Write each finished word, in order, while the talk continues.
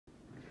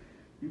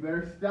You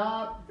better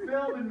stop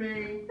filming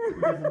me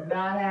because I'm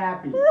not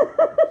happy.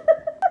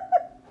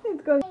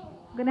 We're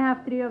gonna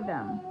have 3 of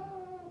them.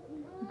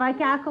 If I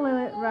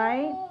calculate it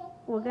right,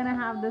 we're gonna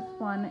have this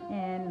one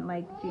in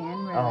like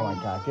January. Oh my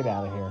God, get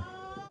out of here.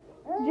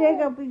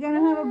 Jacob, we're gonna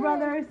have a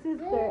brother or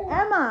sister.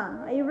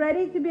 Emma, are you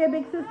ready to be a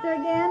big sister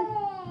again?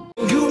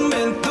 You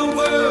meant the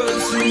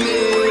world to me.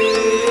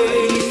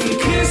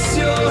 Kiss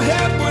your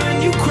head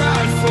when you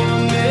cried for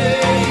me.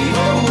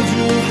 Hold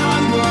your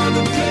hand while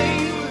the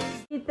pain was.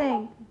 What do you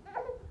think?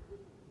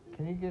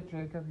 Can you get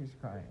Jacob? He's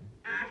crying.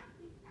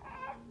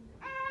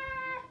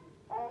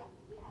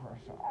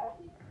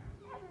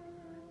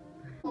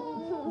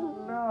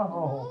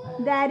 No.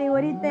 Daddy,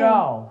 what do you think?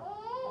 No.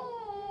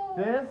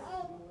 This,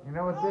 you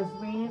know what this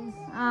means?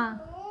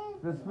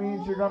 This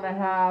means you're gonna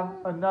have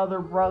another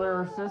brother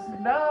or sister.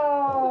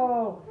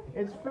 No!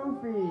 It's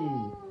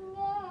Foofy.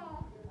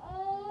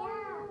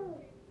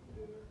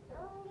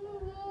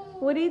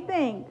 What do you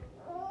think?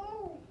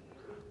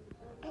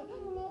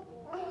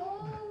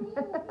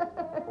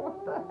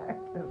 What the heck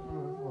is this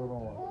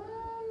little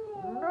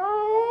one?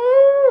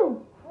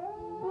 No!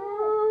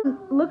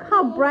 Look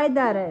how bright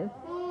that is.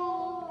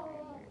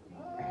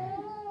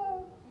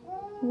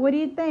 What do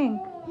you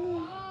think?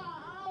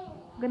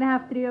 We're gonna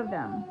have 3 of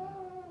them.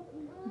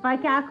 If I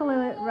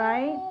calculate it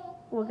right,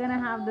 we're gonna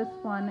have this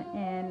one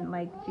in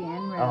like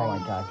January. Oh my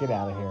God, get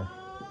out of here.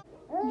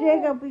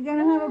 Jacob, we're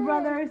gonna have a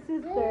brother or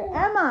sister.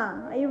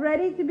 Emma, are you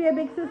ready to be a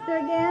big sister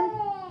again?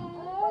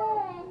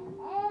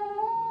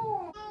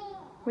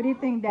 What do you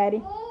think,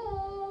 Daddy?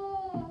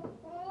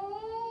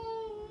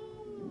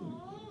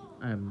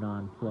 I'm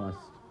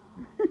nonplussed.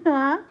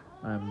 Huh?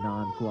 I'm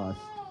nonplussed.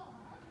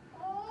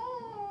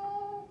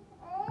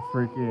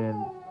 Freaking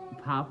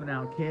popping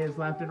out kids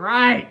left and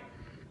right.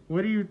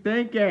 What are you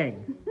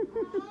thinking?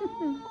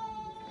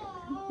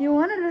 You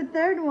wanted a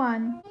 3rd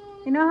one.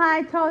 You know how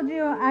I told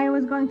you I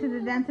was going to the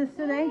dentist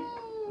today?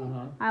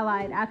 I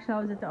lied. Actually,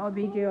 I was at the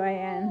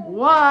OBGYN.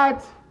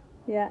 What?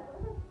 Yeah.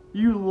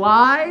 You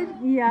lied?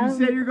 Yeah. You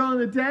said you're going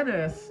to the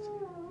dentist.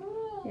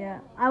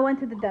 Yeah. I went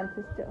to the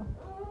dentist too.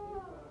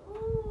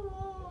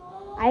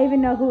 I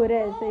even know who it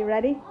is. Are you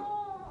ready?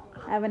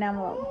 I have an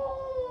envelope.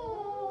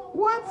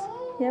 What?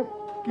 Yep.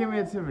 Give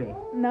it to me.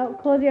 No,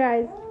 close your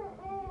eyes.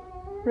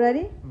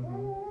 Ready?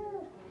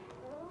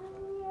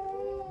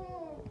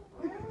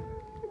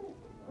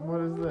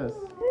 What is this?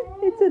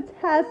 It's a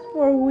test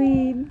for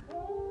weed.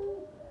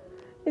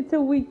 It's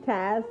a weed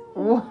test.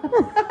 What?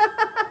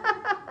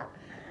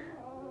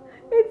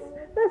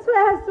 That's why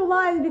I have to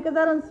lie, because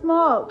I don't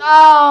smoke.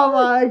 Oh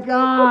my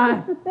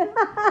God.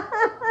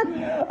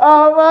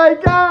 Oh my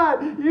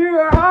God. You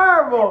are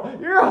horrible.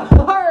 You're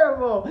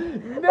horrible.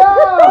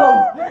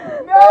 No.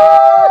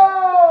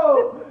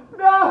 No.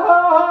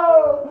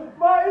 No.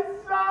 My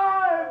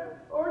son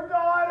or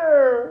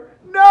daughter.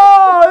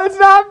 No, it's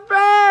not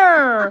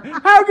fair.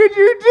 How could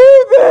you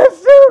do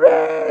this to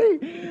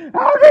me?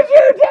 How could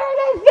you do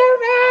this to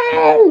me?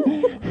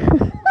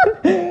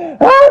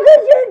 How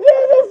could you do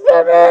this to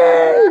me?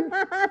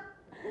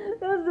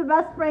 That was the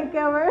best prank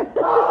ever.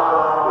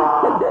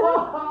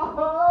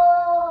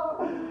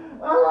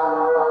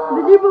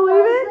 Did you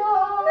believe it?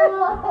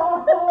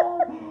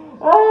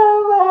 Oh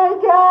my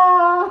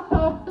God!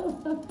 Oh my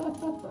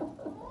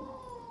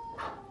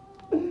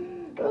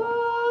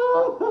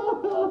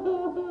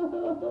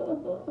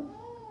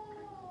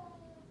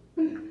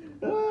God!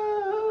 Oh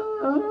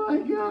my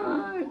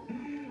God!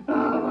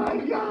 Oh my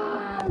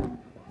God!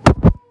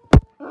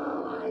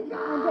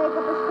 And Jacob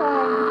is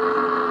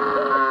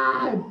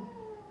crying.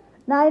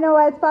 Now you know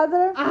why it's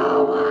positive?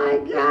 Oh my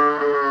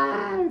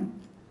God!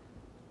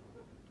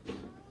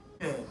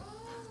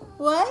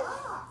 What?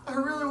 I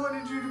really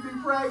wanted you to be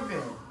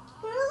pregnant.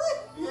 Really?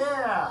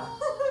 Yeah.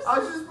 I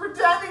was just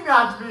pretending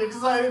not to be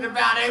excited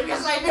about it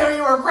because I knew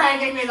you were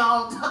pranking me the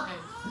whole time.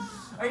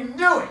 I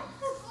knew it.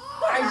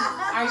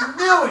 I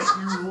knew it,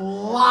 you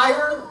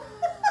liar.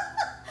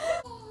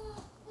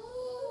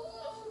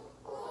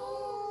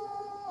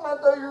 I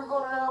thought you were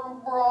going to have a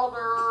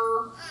brother.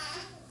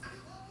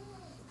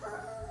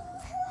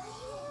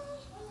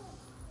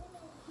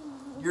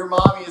 Your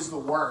mommy is the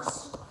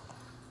worst.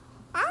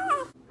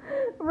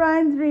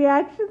 Ryan's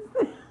reactions.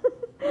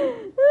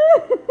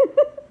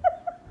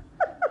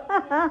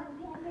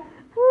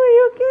 Were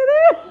you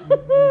kidding?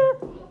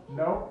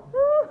 Nope.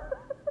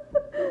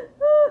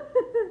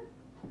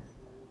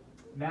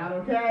 Not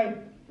okay.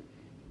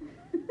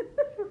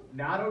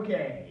 Not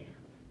okay.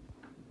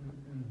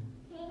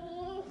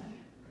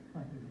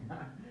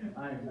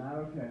 I am not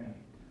okay.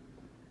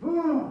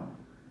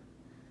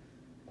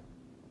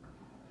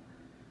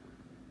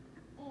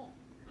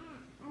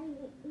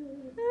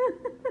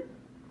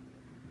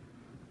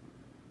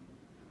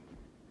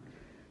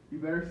 You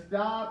better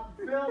stop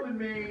filming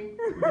me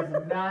because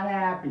I'm not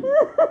happy.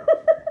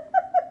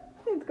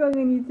 It's going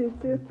on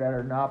YouTube too. You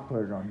better not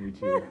put it on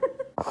YouTube.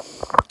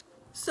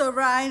 So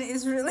Ryan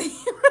is really,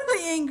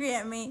 really angry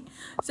at me.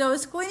 So I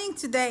was cleaning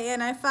today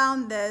and I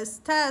found this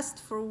test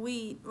for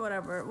weed,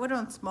 whatever. We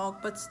don't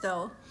smoke, but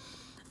still.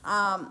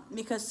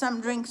 Because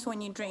some drinks,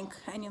 when you drink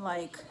and you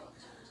like,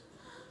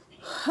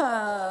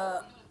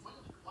 what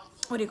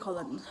do you call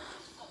it?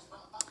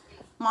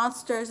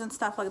 Monsters and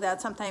stuff like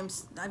that.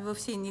 Sometimes I've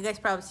seen, you guys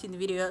probably seen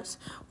the videos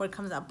where it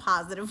comes out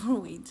positive for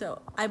weed.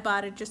 So I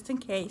bought it just in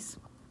case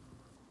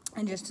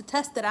and just to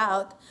test it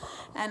out.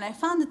 And I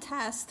found the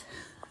test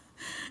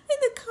in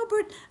the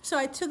cupboard. So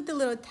I took the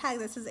little tag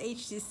that says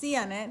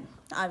HTC on it.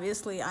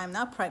 Obviously, I'm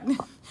not pregnant.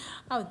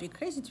 I would be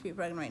crazy to be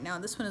pregnant right now.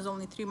 This one is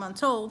only 3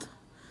 months old.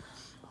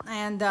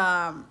 And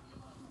I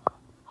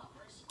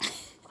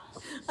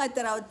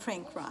thought I would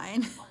prank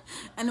Ryan.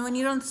 And when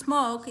you don't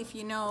smoke, if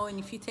you know, and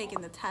if you take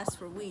in the test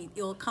for weed,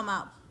 it will come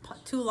out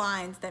 2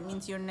 lines. That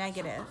means you're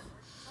negative.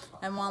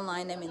 And 1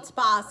 line, that means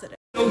positive.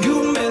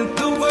 You meant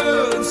the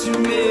world to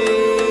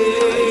me.